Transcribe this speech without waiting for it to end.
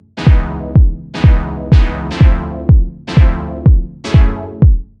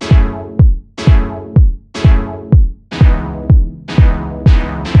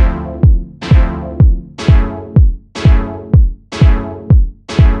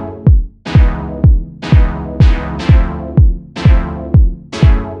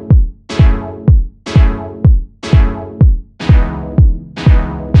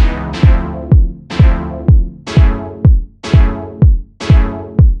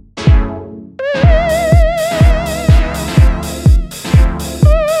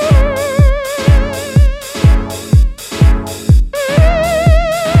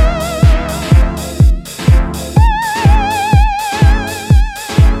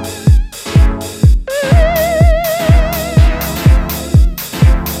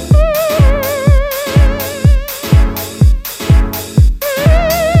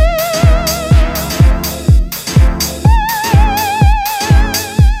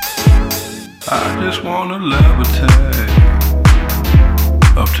I just wanna levitate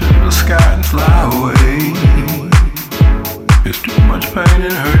up to the sky and fly away. It's too much pain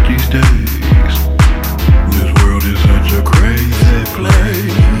and hurt these days. This world is such a crazy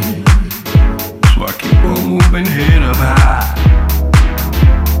place. So I keep on moving head up high.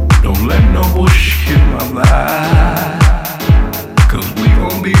 Don't let no bush kill my vibe. 'Cause we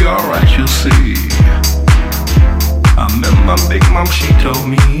gon' be alright, you'll see. I remember my big mom, she told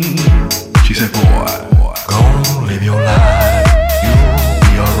me. She said, boy, gon' live your life. You'll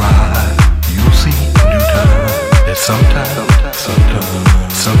be alright. You'll see in due time. That sometimes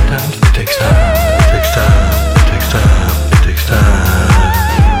it takes time. It takes time. It takes time. It takes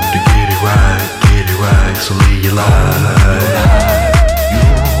time to get it right. So live your life.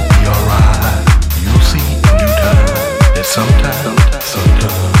 You'll be alright. You'll see in due time. That sometimes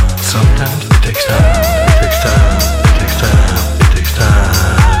it takes time. It takes time. It takes time. It takes time.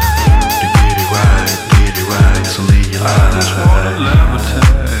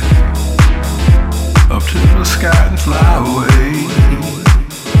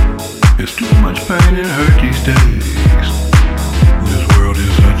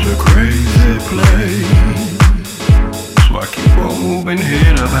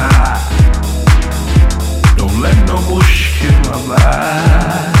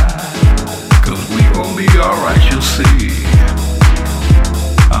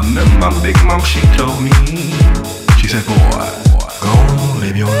 So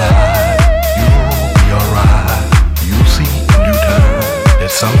live your life.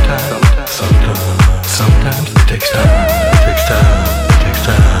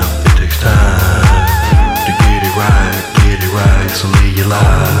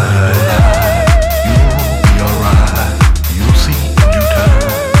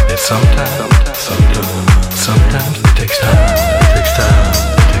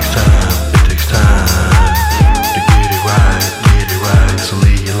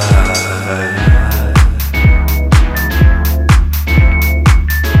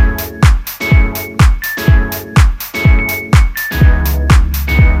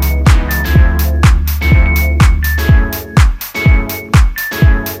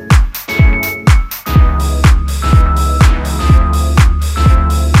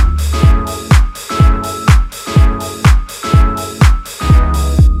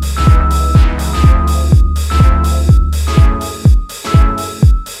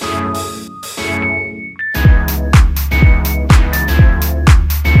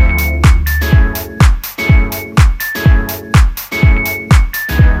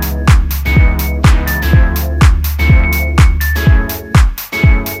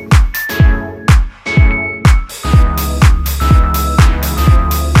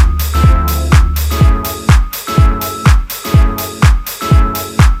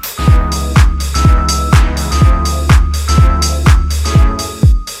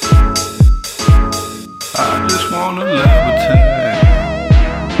 I just wanna levitate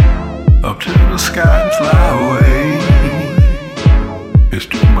up to the sky and fly away. It's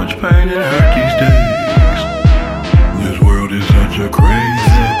too much pain and hurt these days. This world is such a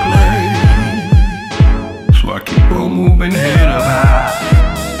crazy place. So I keep on moving head up high.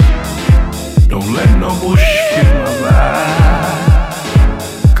 Don't let no bush kill my vibe.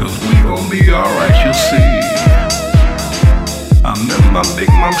 'Cause we gon' be alright, you'll see. I remember my big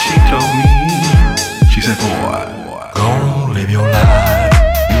mom, she told me. She said, boy, gon' live your life.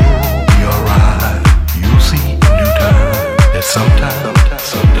 You'll be alright. You'll see in due time. That sometimes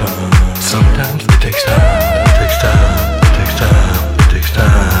it takes time. It takes time. It takes time. It takes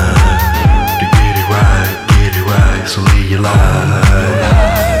time to get it right. So live your life.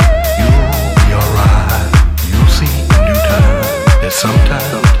 You'll be alright. You'll see in due time. That sometimes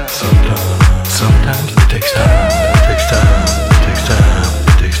it takes time. It takes time. It takes time.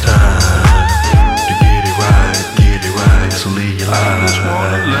 It takes time to get it right. So live your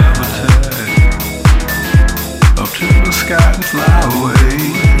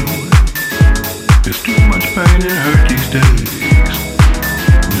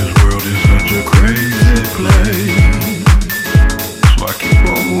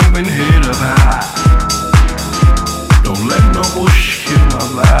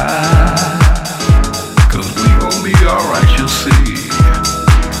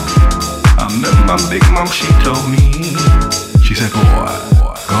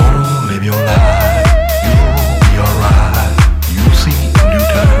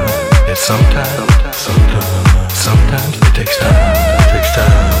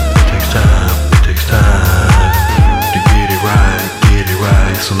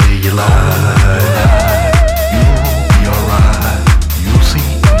life.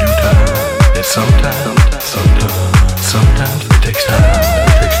 Sometimes it takes time.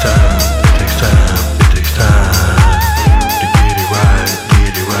 It takes time. It takes time. It takes time to get it right.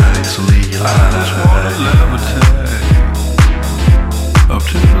 Get it right. So leave your life. I just wanna levitate up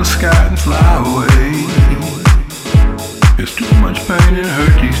to the sky and fly away. It's too much pain and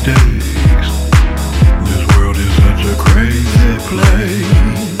hurt these days. This world is such a crazy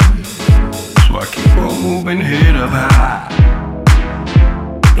place. So I keep on moving head up high.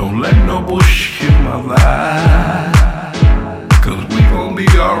 Don't let no bush kill my vibe. 'Cause we gon' be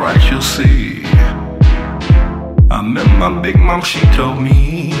alright, you'll see. I remember my big mom, she told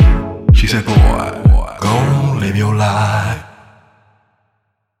me. She said, boy, go on, live your life.